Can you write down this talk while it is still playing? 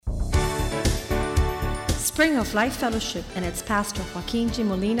Spring of Life Fellowship and its pastor Joaquin G.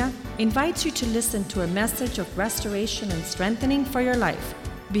 Molina invites you to listen to a message of restoration and strengthening for your life.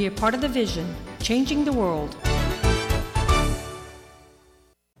 Be a part of the vision, changing the world.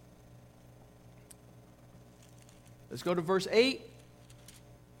 Let's go to verse 8,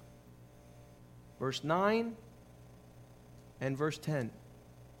 verse 9, and verse 10.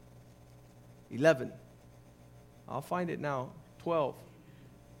 11. I'll find it now. 12.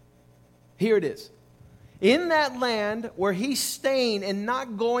 Here it is. In that land where he's staying and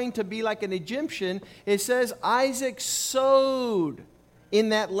not going to be like an Egyptian, it says Isaac sowed in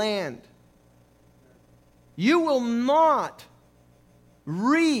that land. You will not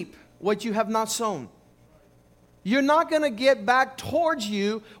reap what you have not sown. You're not going to get back towards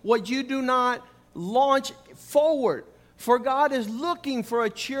you what you do not launch forward. For God is looking for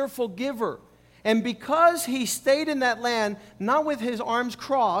a cheerful giver. And because he stayed in that land, not with his arms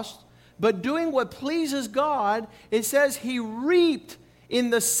crossed, but doing what pleases God, it says he reaped in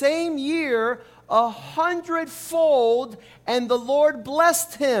the same year 100-fold, and the Lord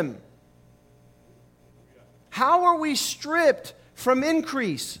blessed him. How are we stripped from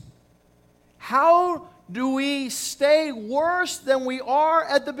increase? How do we stay worse than we are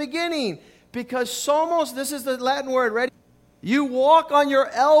at the beginning? Because somos, this is the Latin word, ready? You walk on your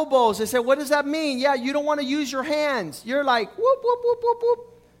elbows. They say, what does that mean? Yeah, you don't want to use your hands. You're like, whoop, whoop, whoop, whoop, whoop.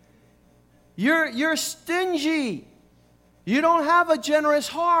 You're stingy. You don't have a generous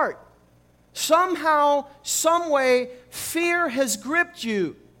heart. Somehow, some way, fear has gripped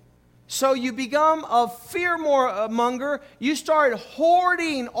you. So you become a fear-monger. You start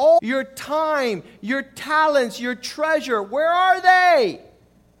hoarding all your time, your talents, your treasure. Where are they?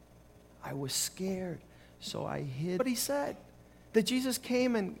 I was scared, so I hid. But he said that Jesus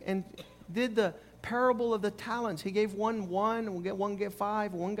came and did the parable of the talents. He gave one, one get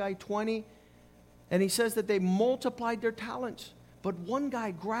 5, one guy 20. And he says that they multiplied their talents. But one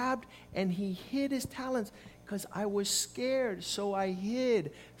guy grabbed and he hid his talents. Because I was scared, so I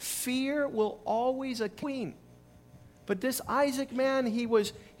hid. Fear will always a queen. But this Isaac man,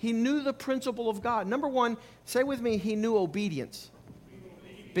 he knew the principle of God. Number one, say with me, he knew obedience.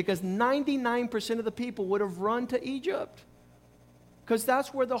 Because 99% of the people would have run to Egypt. Because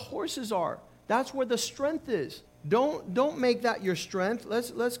that's where the horses are. That's where the strength is. Don't make that your strength.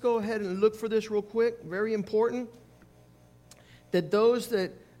 Let's go ahead and look for this real quick. Very important. That those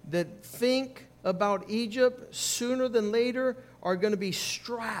that think about Egypt sooner than later are going to be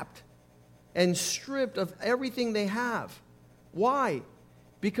strapped and stripped of everything they have. Why?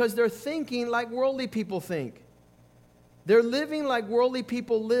 Because they're thinking like worldly people think. They're living like worldly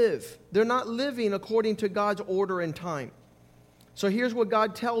people live. They're not living according to God's order and time. So here's what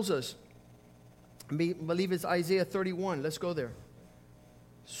God tells us. I believe it's Isaiah 31. Let's go there.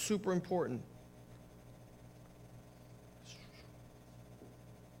 Super important.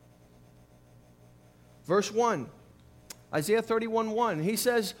 Verse 1. Isaiah 31:1. He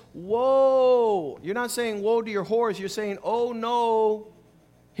says, woe. You're not saying woe to your horse. You're saying, oh no.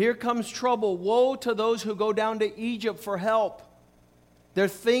 Here comes trouble. Woe to those who go down to Egypt for help. They're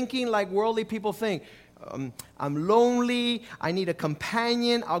thinking like worldly people think. I'm lonely. I need a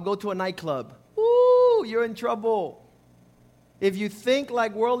companion. I'll go to a nightclub. Ooh, you're in trouble. If you think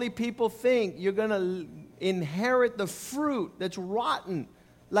like worldly people think, you're going to inherit the fruit that's rotten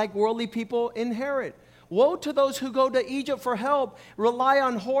like worldly people inherit. Woe to those who go to Egypt for help, rely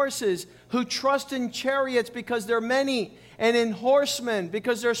on horses, who trust in chariots because they're many, and in horsemen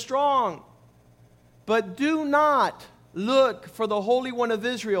because they're strong. But do not look for the Holy One of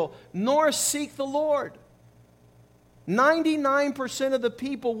Israel, nor seek the Lord. 99% of the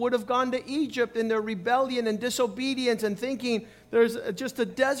people would have gone to Egypt in their rebellion and disobedience and thinking there's just a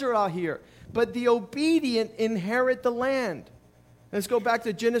desert out here. But the obedient inherit the land. Let's go back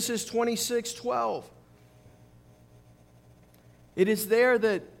to Genesis 26:12. It is there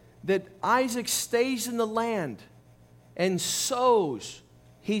that Isaac stays in the land and sows.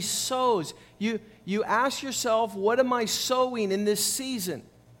 He sows. You ask yourself, what am I sowing in this season?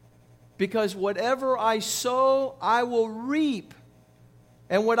 Because whatever I sow, I will reap.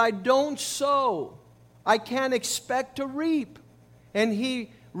 And what I don't sow, I can't expect to reap. And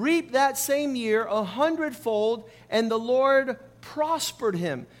he reaped that same year 100-fold, and the Lord prospered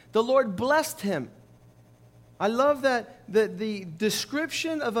him. The Lord blessed him. I love that the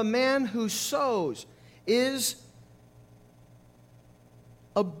description of a man who sows is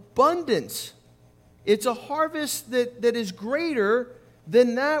abundance. It's a harvest that is greater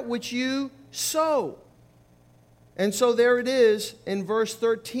than that which you sow. And so there it is in verse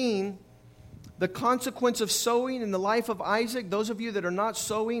 13. the consequence of sowing in the life of Isaac. Those of you that are not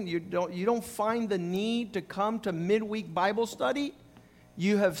sowing, you don't find the need to come to midweek Bible study.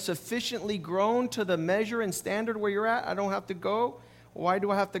 You have sufficiently grown to the measure and standard where you're at. I don't have to go. Why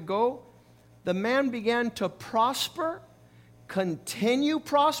do I have to go? The man began to prosper, continue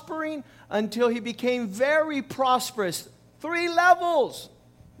prospering until he became very prosperous. 3 levels.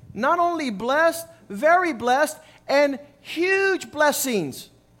 Not only blessed, very blessed, and huge blessings.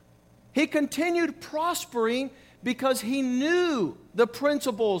 He continued prospering because he knew the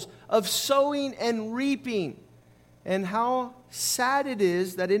principles of sowing and reaping. And how sad it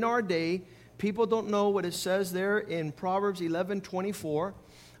is that in our day, people don't know what it says there in Proverbs 11:24.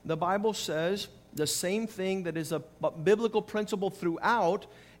 The Bible says the same thing that is a biblical principle throughout.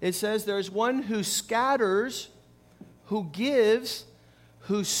 It says there's one who scatters, who gives,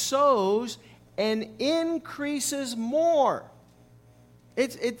 who sows, and increases more.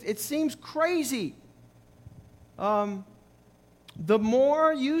 It seems crazy. The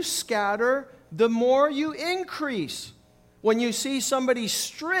more you scatter, the more you increase. When you see somebody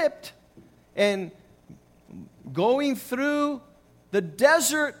stripped and going through the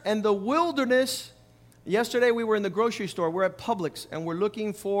desert and the wilderness. Yesterday we were in the grocery store. We're at Publix and we're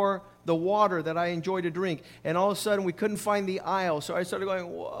looking for the water that I enjoy to drink. And all of a sudden we couldn't find the aisle. So I started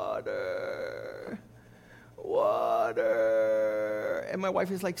going, water, water. And my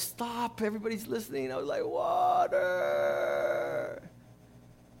wife is like, stop, everybody's listening. I was like, water.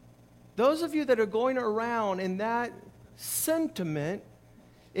 Those of you that are going around in that sentiment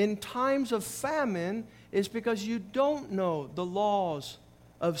in times of famine is because you don't know the laws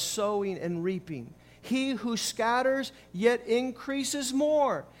of sowing and reaping. He who scatters yet increases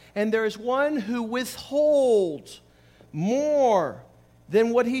more. And there is one who withholds more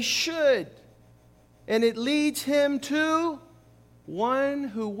than what he should. And it leads him to one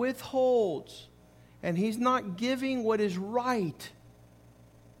who withholds. And he's not giving what is right.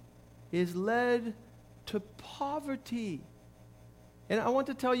 Is led to poverty. And I want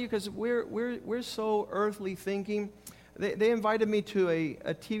to tell you, because we're so earthly thinking. They invited me to a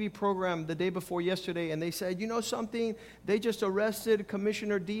TV program the day before yesterday, and they said, you know something? They just arrested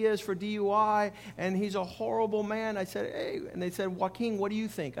Commissioner Diaz for DUI, and he's a horrible man. I said, hey, and they said, Joaquin, what do you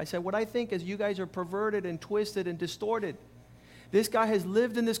think? I said, what I think is you guys are perverted and twisted and distorted. This guy has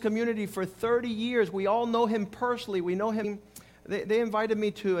lived in this community for 30 years. We all know him personally. We know him. They invited me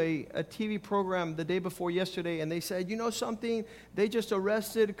to a TV program the day before yesterday, and they said, you know something? They just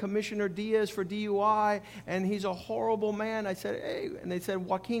arrested Commissioner Diaz for DUI, and he's a horrible man. I said, hey, and they said,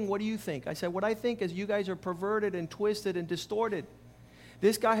 Joaquin, what do you think? I said, what I think is you guys are perverted and twisted and distorted.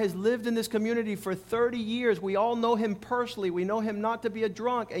 This guy has lived in this community for 30 years. We all know him personally. We know him not to be a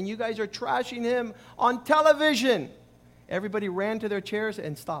drunk, and you guys are trashing him on television. Everybody ran to their chairs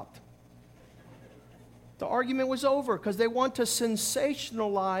and stopped. The argument was over because they want to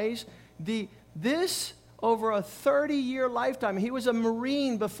sensationalize this over a 30-year lifetime. He was a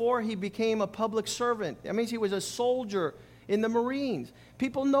Marine before he became a public servant. That means he was a soldier in the Marines.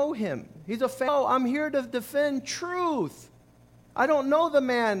 People know him. He's a fan. Oh, I'm here to defend truth. I don't know the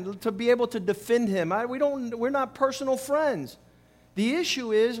man to be able to defend him. We're not personal friends. The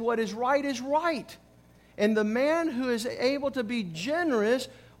issue is what is right is right. And the man who is able to be generous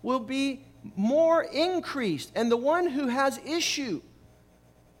will be more increased, and the one who has issue.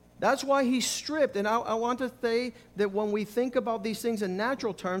 That's why he's stripped. And I want to say that when we think about these things in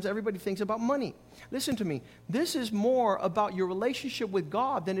natural terms, everybody thinks about money. Listen to me. This is more about your relationship with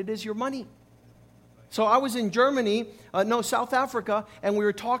God than it is your money. So I was in South Africa, and we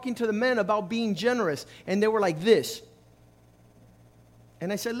were talking to the men about being generous, and they were like this.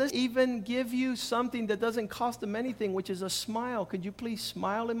 And I said, let's even give you something that doesn't cost them anything, which is a smile. Could you please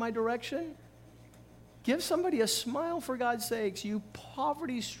smile in my direction? Give somebody a smile, for God's sakes, you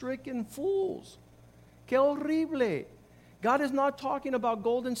poverty-stricken fools. Que horrible. God is not talking about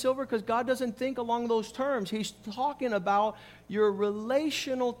gold and silver because God doesn't think along those terms. He's talking about your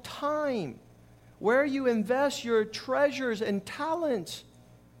relational time, where you invest your treasures and talents.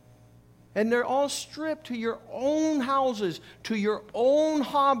 And they're all stripped to your own houses, to your own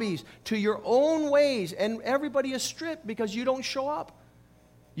hobbies, to your own ways. And everybody is stripped because you don't show up.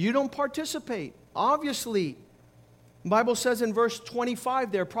 You don't participate. Obviously, the Bible says in verse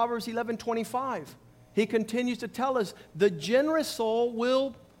 25 there, Proverbs 11:25, he continues to tell us, the generous soul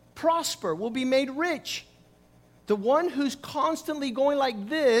will prosper, will be made rich. The one who's constantly going like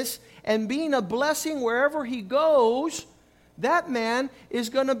this and being a blessing wherever he goes, that man is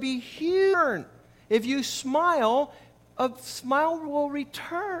going to be huge. If you smile, a smile will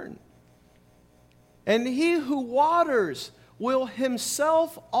return. And he who waters will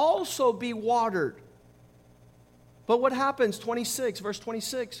himself also be watered. But what happens? 26, verse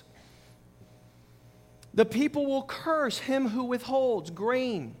 26. The people will curse him who withholds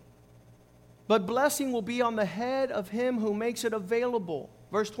grain, but blessing will be on the head of him who makes it available.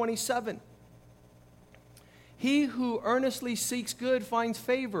 Verse 27. He who earnestly seeks good finds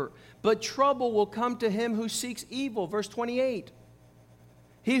favor, but trouble will come to him who seeks evil. Verse 28.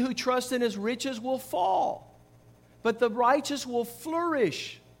 He who trusts in his riches will fall, but the righteous will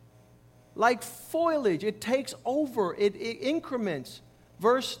flourish like foliage. It takes over, it increments.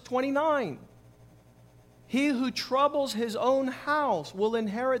 Verse 29. He who troubles his own house will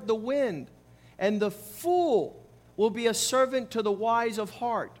inherit the wind, and the fool will be a servant to the wise of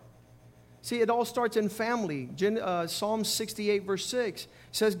heart. See, it all starts in family. Psalm 68, verse 6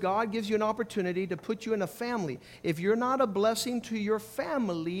 says God gives you an opportunity to put you in a family. If you're not a blessing to your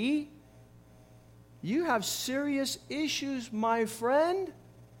family, you have serious issues, my friend.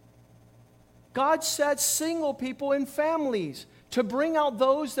 God sets single people in families to bring out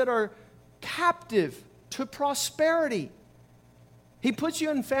those that are captive to prosperity. He puts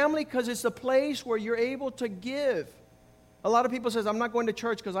you in family because it's a place where you're able to give. A lot of people says, I'm not going to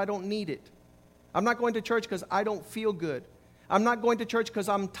church because I don't need it. I'm not going to church because I don't feel good. I'm not going to church because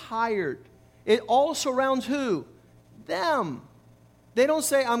I'm tired. It all surrounds who? Them. They don't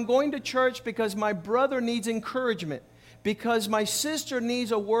say, I'm going to church because my brother needs encouragement, because my sister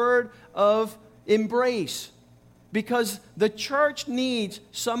needs a word of embrace, because the church needs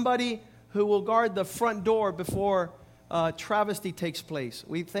somebody who will guard the front door before travesty takes place.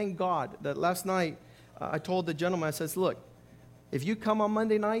 We thank God that last night I told the gentleman, I says, look, if you come on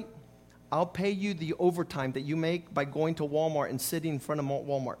Monday night, I'll pay you the overtime that you make by going to Walmart and sitting in front of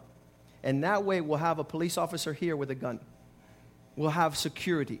Walmart. And that way we'll have a police officer here with a gun. We'll have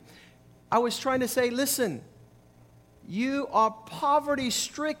security. I was trying to say, listen, you are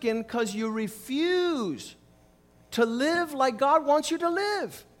poverty-stricken because you refuse to live like God wants you to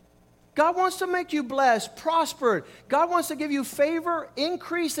live. God wants to make you blessed, prospered. God wants to give you favor,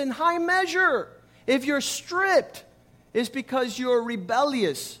 increase in high measure. If you're stripped, it's because you're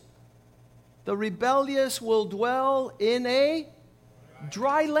rebellious. The rebellious will dwell in a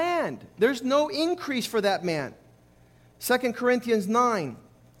dry land. There's no increase for that man. 2 Corinthians 9,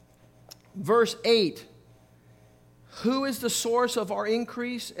 verse 8. Who is the source of our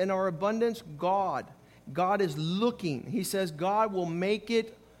increase and our abundance? God. God is looking. He says God will make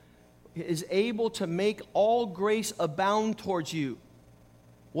it, is able to make all grace abound towards you.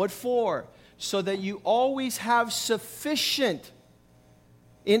 What for? So that you always have sufficient.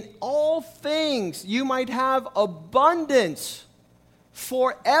 In all things, you might have abundance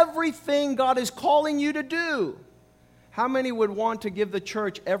for everything God is calling you to do. How many would want to give the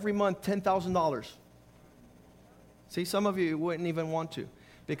church every month $10,000? See, some of you wouldn't even want to,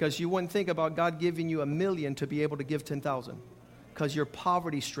 because you wouldn't think about God giving you $1 million to be able to give 10,000, because you're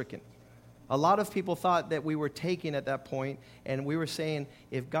poverty-stricken. A lot of people thought that we were taking at that point, and we were saying,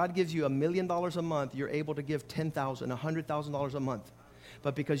 if God gives you $1 million a month, you're able to give $10,000, $100,000 a month.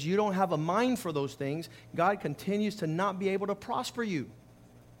 But because you don't have a mind for those things, God continues to not be able to prosper you.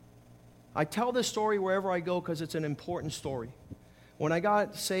 I tell this story wherever I go because it's an important story. When I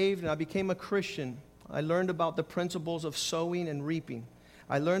got saved and I became a Christian, I learned about the principles of sowing and reaping.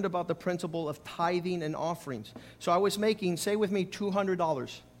 I learned about the principle of tithing and offerings. So I was making, say with me,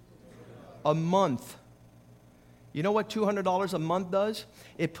 $200 a month. You know what $200 a month does?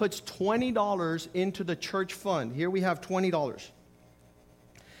 It puts $20 into the church fund. Here we have $20.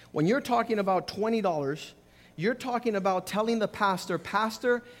 When you're talking about $20, you're talking about telling the pastor,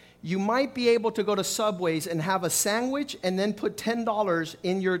 Pastor, you might be able to go to Subway's and have a sandwich and then put $10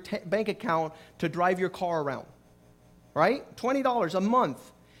 in your bank account to drive your car around. Right? $20 a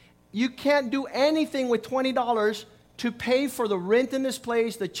month. You can't do anything with $20 to pay for the rent in this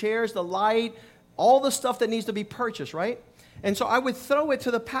place, the chairs, the light, all the stuff that needs to be purchased, right? And so I would throw it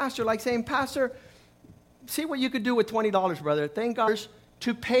to the pastor like saying, Pastor, see what you could do with $20, brother. Thank God.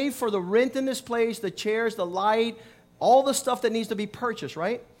 To pay for the rent in this place, the chairs, the light, all the stuff that needs to be purchased,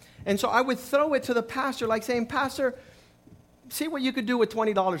 right? And so I would throw it to the pastor like saying, Pastor, see what you could do with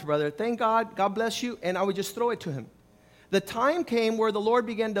 $20, brother. Thank God. God bless you. And I would just throw it to him. The time came where the Lord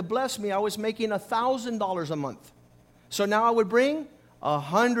began to bless me. I was making $1,000 a month. So now I would bring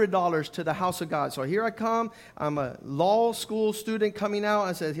 $100 to the house of God. So here I come. I'm a law school student coming out.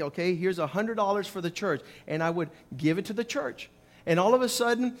 I said, okay, here's $100 for the church. And I would give it to the church. And all of a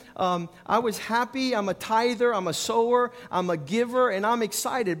sudden, I was happy. I'm a tither. I'm a sower. I'm a giver. And I'm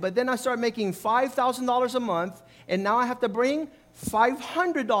excited. But then I started making $5,000 a month. And now I have to bring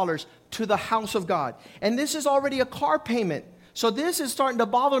 $500 to the house of God. And this is already a car payment. So this is starting to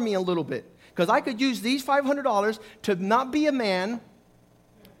bother me a little bit. Because I could use these $500 to not be a man,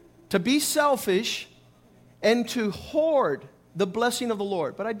 to be selfish, and to hoard the blessing of the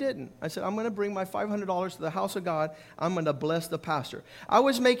Lord. But I didn't. I said, I'm going to bring my $500 to the house of God. I'm going to bless the pastor. I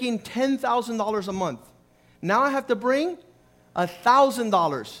was making $10,000 a month. Now I have to bring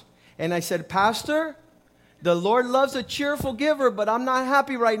 $1,000. And I said, Pastor, the Lord loves a cheerful giver, but I'm not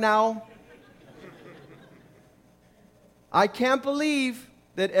happy right now. I can't believe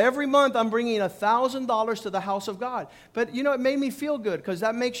that every month I'm bringing $1,000 to the house of God. But, you know, it made me feel good because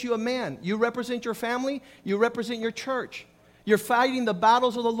that makes you a man. You represent your family. You represent your church. You're fighting the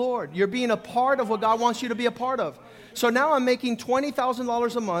battles of the Lord. You're being a part of what God wants you to be a part of. So now I'm making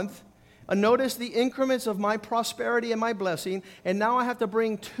 $20,000 a month. Notice the increments of my prosperity and my blessing. And now I have to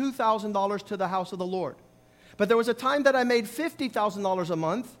bring $2,000 to the house of the Lord. But there was a time that I made $50,000 a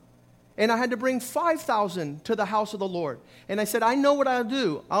month. And I had to bring $5,000 to the house of the Lord. And I said, I know what I'll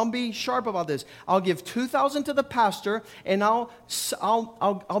do. I'll be sharp about this. I'll give $2,000 to the pastor, and I'll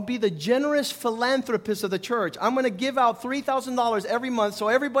be the generous philanthropist of the church. I'm going to give out $3,000 every month so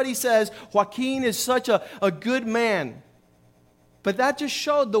everybody says, Joaquin is such a good man. But that just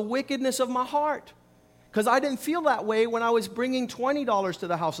showed the wickedness of my heart. Because I didn't feel that way when I was bringing $20 to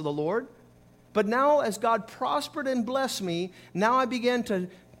the house of the Lord. But now as God prospered and blessed me, now I began to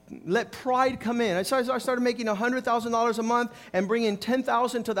let pride come in. I started making $100,000 a month and bringing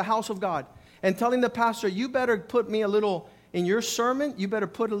 $10,000 to the house of God. And telling the pastor, you better put me a little, in your sermon, you better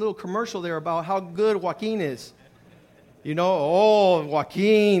put a little commercial there about how good Joaquin is. You know, oh,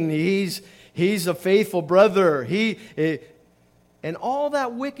 Joaquin, he's a faithful brother. And all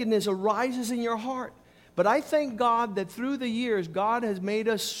that wickedness arises in your heart. But I thank God that through the years, God has made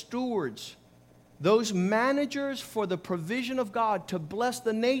us stewards, those managers for the provision of God to bless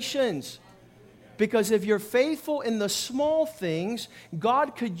the nations. Because if you're faithful in the small things,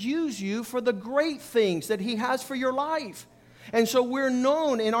 God could use you for the great things that He has for your life. And so we're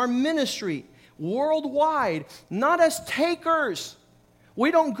known in our ministry worldwide, not as takers.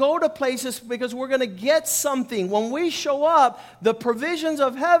 We don't go to places because we're going to get something. When we show up, the provisions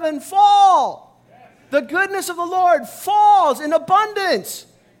of heaven fall. The goodness of the Lord falls in abundance.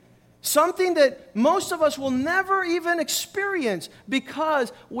 Something that most of us will never even experience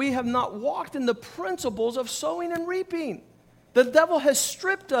because we have not walked in the principles of sowing and reaping. The devil has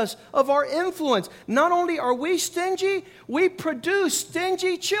stripped us of our influence. Not only are we stingy, we produce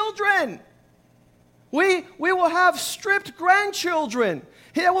stingy children. We will have stripped grandchildren.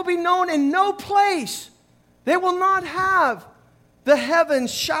 They will be known in no place. They will not have the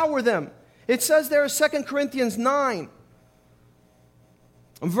heavens shower them. It says there in 2 Corinthians 9.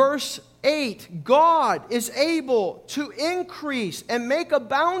 Verse 8, God is able to increase and make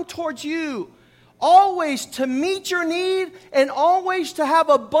abound towards you, always to meet your need and always to have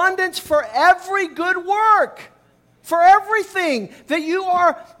abundance for every good work, for everything that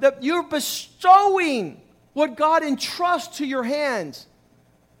you're bestowing what God entrusts to your hands.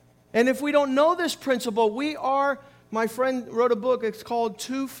 And if we don't know this principle, my friend wrote a book, it's called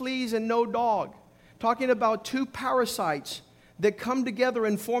Two Fleas and No Dog, talking about two parasites that come together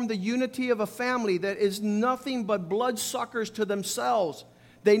and form the unity of a family that is nothing but bloodsuckers to themselves.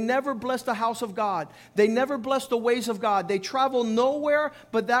 They never bless the house of God. They never bless the ways of God. They travel nowhere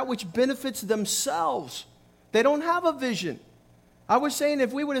but that which benefits themselves. They don't have a vision. I was saying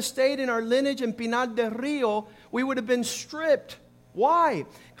if we would have stayed in our lineage in Pinar del Rio, we would have been stripped. Why?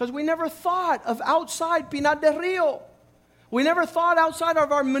 Because we never thought of outside Pinar del Rio. We never thought outside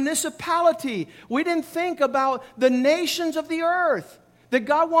of our municipality. We didn't think about the nations of the earth. That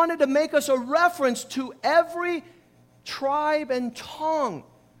God wanted to make us a reference to every tribe and tongue,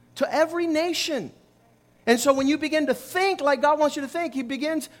 to every nation. And so when you begin to think like God wants you to think, He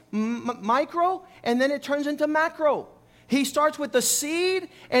begins micro and then it turns into macro. He starts with the seed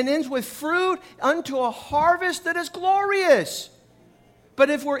and ends with fruit unto a harvest that is glorious. But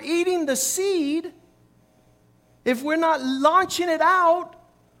if we're eating the seed, if we're not launching it out,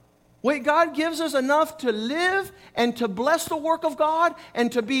 God gives us enough to live and to bless the work of God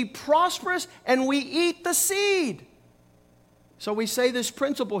and to be prosperous, and we eat the seed. So we say this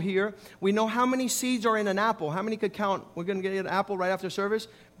principle here. We know how many seeds are in an apple. How many could count? We're going to get an apple right after service,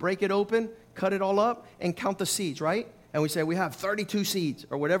 break it open, cut it all up, and count the seeds, right? And we say we have 32 seeds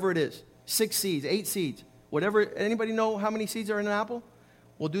or whatever it is, 6 seeds, 8 seeds, whatever. Anybody know how many seeds are in an apple?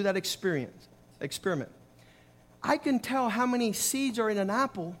 We'll do that experiment. I can tell how many seeds are in an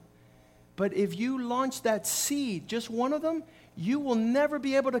apple, but if you launch that seed, just one of them, you will never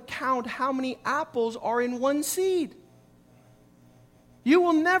be able to count how many apples are in one seed. You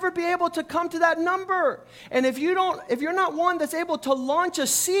will never be able to come to that number. And if you're not one that's able to launch a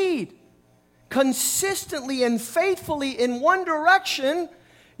seed consistently and faithfully in one direction,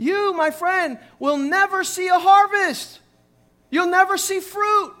 you, my friend, will never see a harvest. You'll never see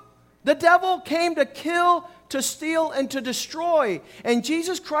fruit. The devil came to kill, to steal, and to destroy. And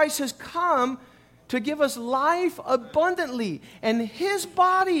Jesus Christ has come to give us life abundantly. And his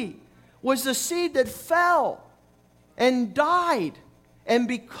body was the seed that fell and died. And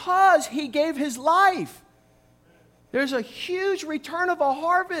because he gave his life, there's a huge return of a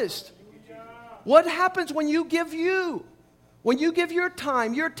harvest. What happens when you give when you give your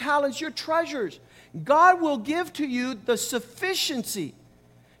time, your talents, your treasures? God will give to you the sufficiency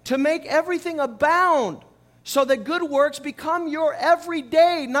to make everything abound so that good works become your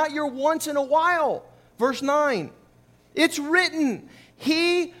everyday, not your once in a while. Verse 9, it's written,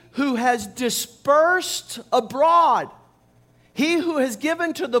 he who has dispersed abroad, he who has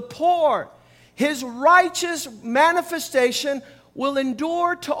given to the poor, his righteous manifestation will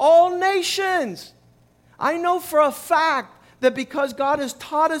endure to all nations. I know for a fact that because God has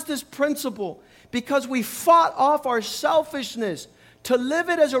taught us this principle, because we fought off our selfishness to live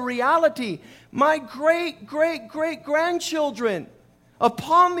it as a reality, my great-great-great-grandchildren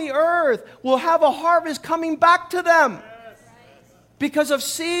upon the earth will have a harvest coming back to them because of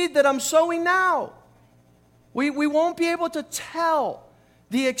seed that I'm sowing now. We won't be able to tell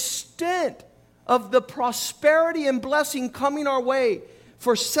the extent of the prosperity and blessing coming our way.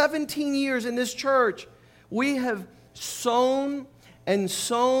 For 17 years in this church, we have sown and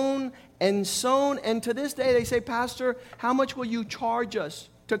sown and sown. And to this day, they say, Pastor, how much will you charge us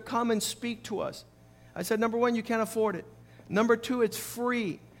to come and speak to us? I said, number one, you can't afford it. Number two, it's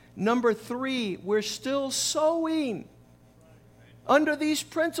free. Number three, we're still sowing. Under these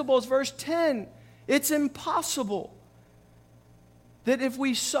principles, verse 10, it's impossible that if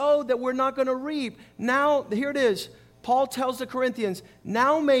we sow that we're not going to reap. Now, here it is. Paul tells the Corinthians,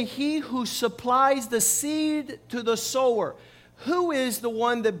 now may he who supplies the seed to the sower. Who is the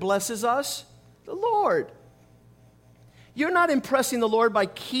one that blesses us? The Lord. You're not impressing the Lord by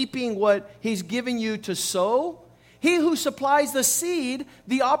keeping what he's giving you to sow. He who supplies the seed,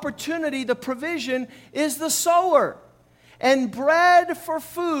 the opportunity, the provision, is the sower. And bread for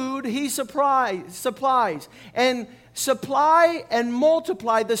food he supplies. And supply and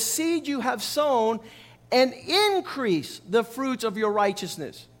multiply the seed you have sown and increase the fruits of your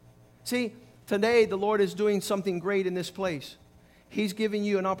righteousness. See, today the Lord is doing something great in this place. He's giving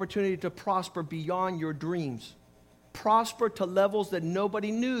you an opportunity to prosper beyond your dreams. Prosper to levels that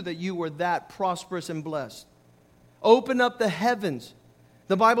nobody knew that you were that prosperous and blessed. Open up the heavens.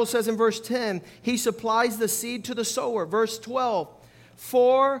 The Bible says in verse 10, he supplies the seed to the sower. Verse 12,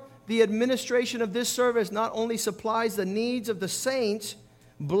 for the administration of this service not only supplies the needs of the saints,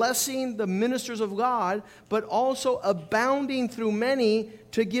 blessing the ministers of God, but also abounding through many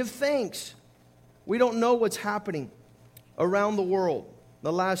to give thanks. We don't know what's happening around the world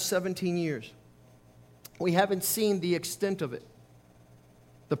the last 17 years. We haven't seen the extent of it.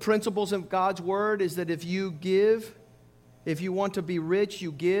 The principles of God's word is that if you give, if you want to be rich,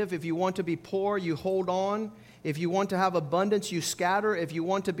 you give. If you want to be poor, you hold on. If you want to have abundance, you scatter. If you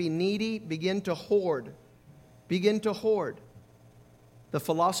want to be needy, begin to hoard. Begin to hoard. The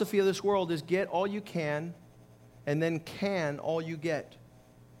philosophy of this world is get all you can and then can all you get.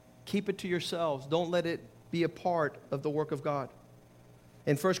 Keep it to yourselves. Don't let it be a part of the work of God.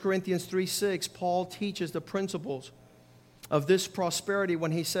 In 1 Corinthians 3:6, Paul teaches the principles of this prosperity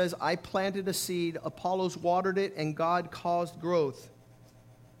when he says, I planted a seed, Apollos watered it, and God caused growth.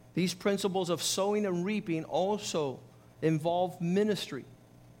 These principles of sowing and reaping also involve ministry.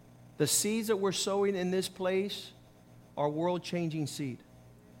 The seeds that we're sowing in this place are world-changing seed.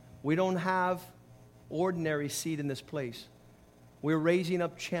 We don't have ordinary seed in this place. We're raising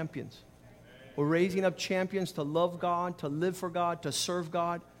up champions. We're raising up champions to love God, to live for God, to serve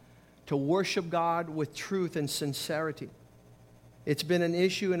God, to worship God with truth and sincerity. It's been an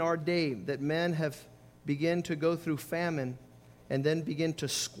issue in our day that men have begun to go through famine and then begin to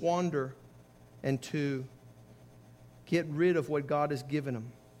squander and to get rid of what God has given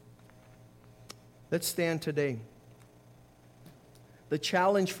them. Let's stand today. The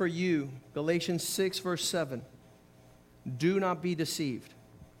challenge for you, Galatians 6, verse 7. Do not be deceived.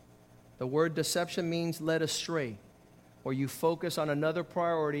 The word deception means led astray, or you focus on another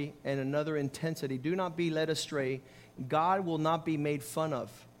priority and another intensity. Do not be led astray. God will not be made fun of.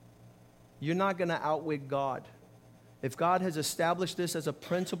 You're not going to outwit God. If God has established this as a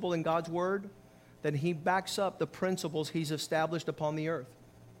principle in God's word, then he backs up the principles he's established upon the earth.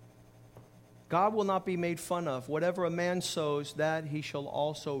 God will not be made fun of. Whatever a man sows, that he shall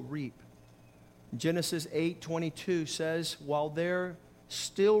also reap. Genesis 8:22 says, while there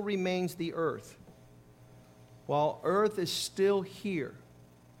still remains the earth, while earth is still here,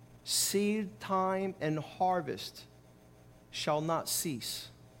 seed time and harvest shall not cease.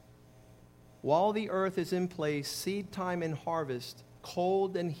 While the earth is in place, seed time and harvest,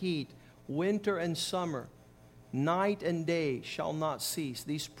 cold and heat, winter and summer, night and day shall not cease.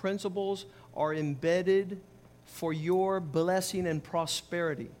 These principles are embedded for your blessing and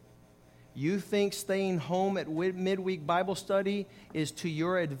prosperity. You think staying home at midweek Bible study is to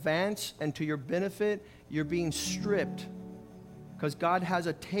your advance and to your benefit? You're being stripped, because God has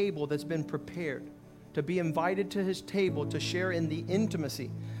a table that's been prepared to be invited to his table to share in the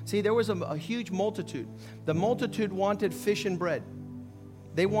intimacy. See, there was a huge multitude. The multitude wanted fish and bread.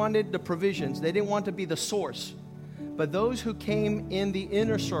 They wanted the provisions. They didn't want to be the source. But those who came in the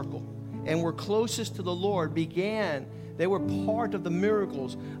inner circle and were closest to the Lord they were part of the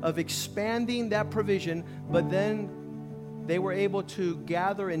miracles of expanding that provision, but then they were able to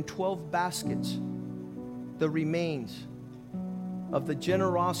gather in 12 baskets the remains of the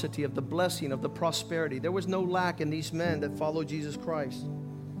generosity, of the blessing, of the prosperity. There was no lack in these men that followed Jesus Christ.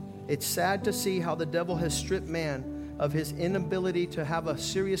 It's sad to see how the devil has stripped man of his inability to have a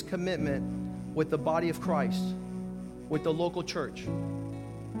serious commitment with the body of Christ, with the local church,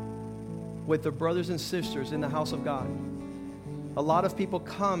 with the brothers and sisters in the house of God. A lot of people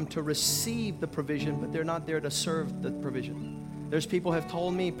come to receive the provision, but they're not there to serve the provision. There's people have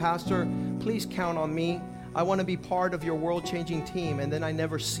told me, Pastor, please count on me. I want to be part of your world-changing team, and then I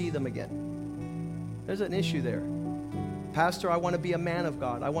never see them again. There's an issue there. Pastor, I want to be a man of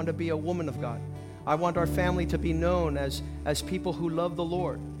God. I want to be a woman of God. I want our family to be known as people who love the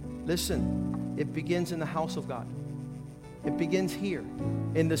Lord. Listen, it begins in the house of God. It begins here,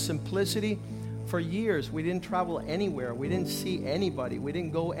 in the simplicity. For years, we didn't travel anywhere. We didn't see anybody. We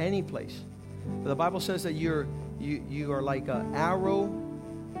didn't go any place. But the Bible says that you are like an arrow,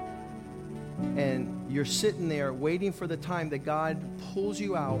 and you're sitting there waiting for the time that God pulls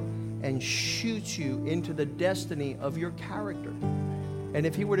you out and shoots you into the destiny of your character. And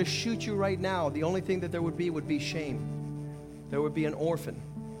if he were to shoot you right now, the only thing that there would be shame. There would be an orphan.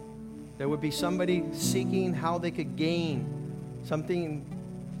 There would be somebody seeking how they could gain something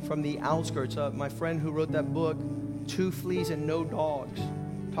from the outskirts. My friend who wrote that book, Two Fleas and No Dogs,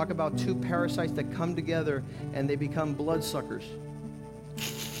 talk about two parasites that come together and they become bloodsuckers.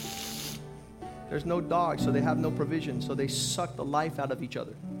 There's no dogs, so they have no provision, so they suck the life out of each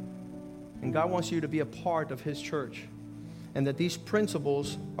other. And God wants you to be a part of his church, and that these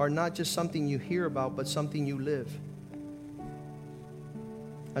principles are not just something you hear about, but something you live.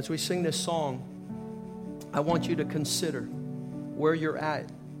 As we sing this song, I want you to consider where you're at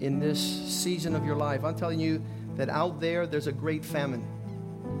in this season of your life. I'm telling you that out there's a great famine.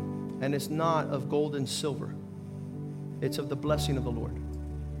 And it's not of gold and silver. It's of the blessing of the Lord.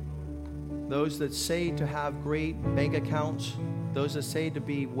 Those that say to have great bank accounts, those that say to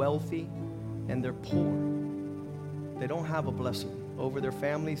be wealthy, and they're poor. They don't have a blessing over their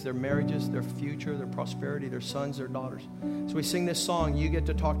families, their marriages, their future, their prosperity, their sons, their daughters. So we sing this song. You get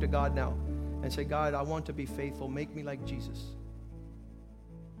to talk to God now and say, God, I want to be faithful. Make me like Jesus.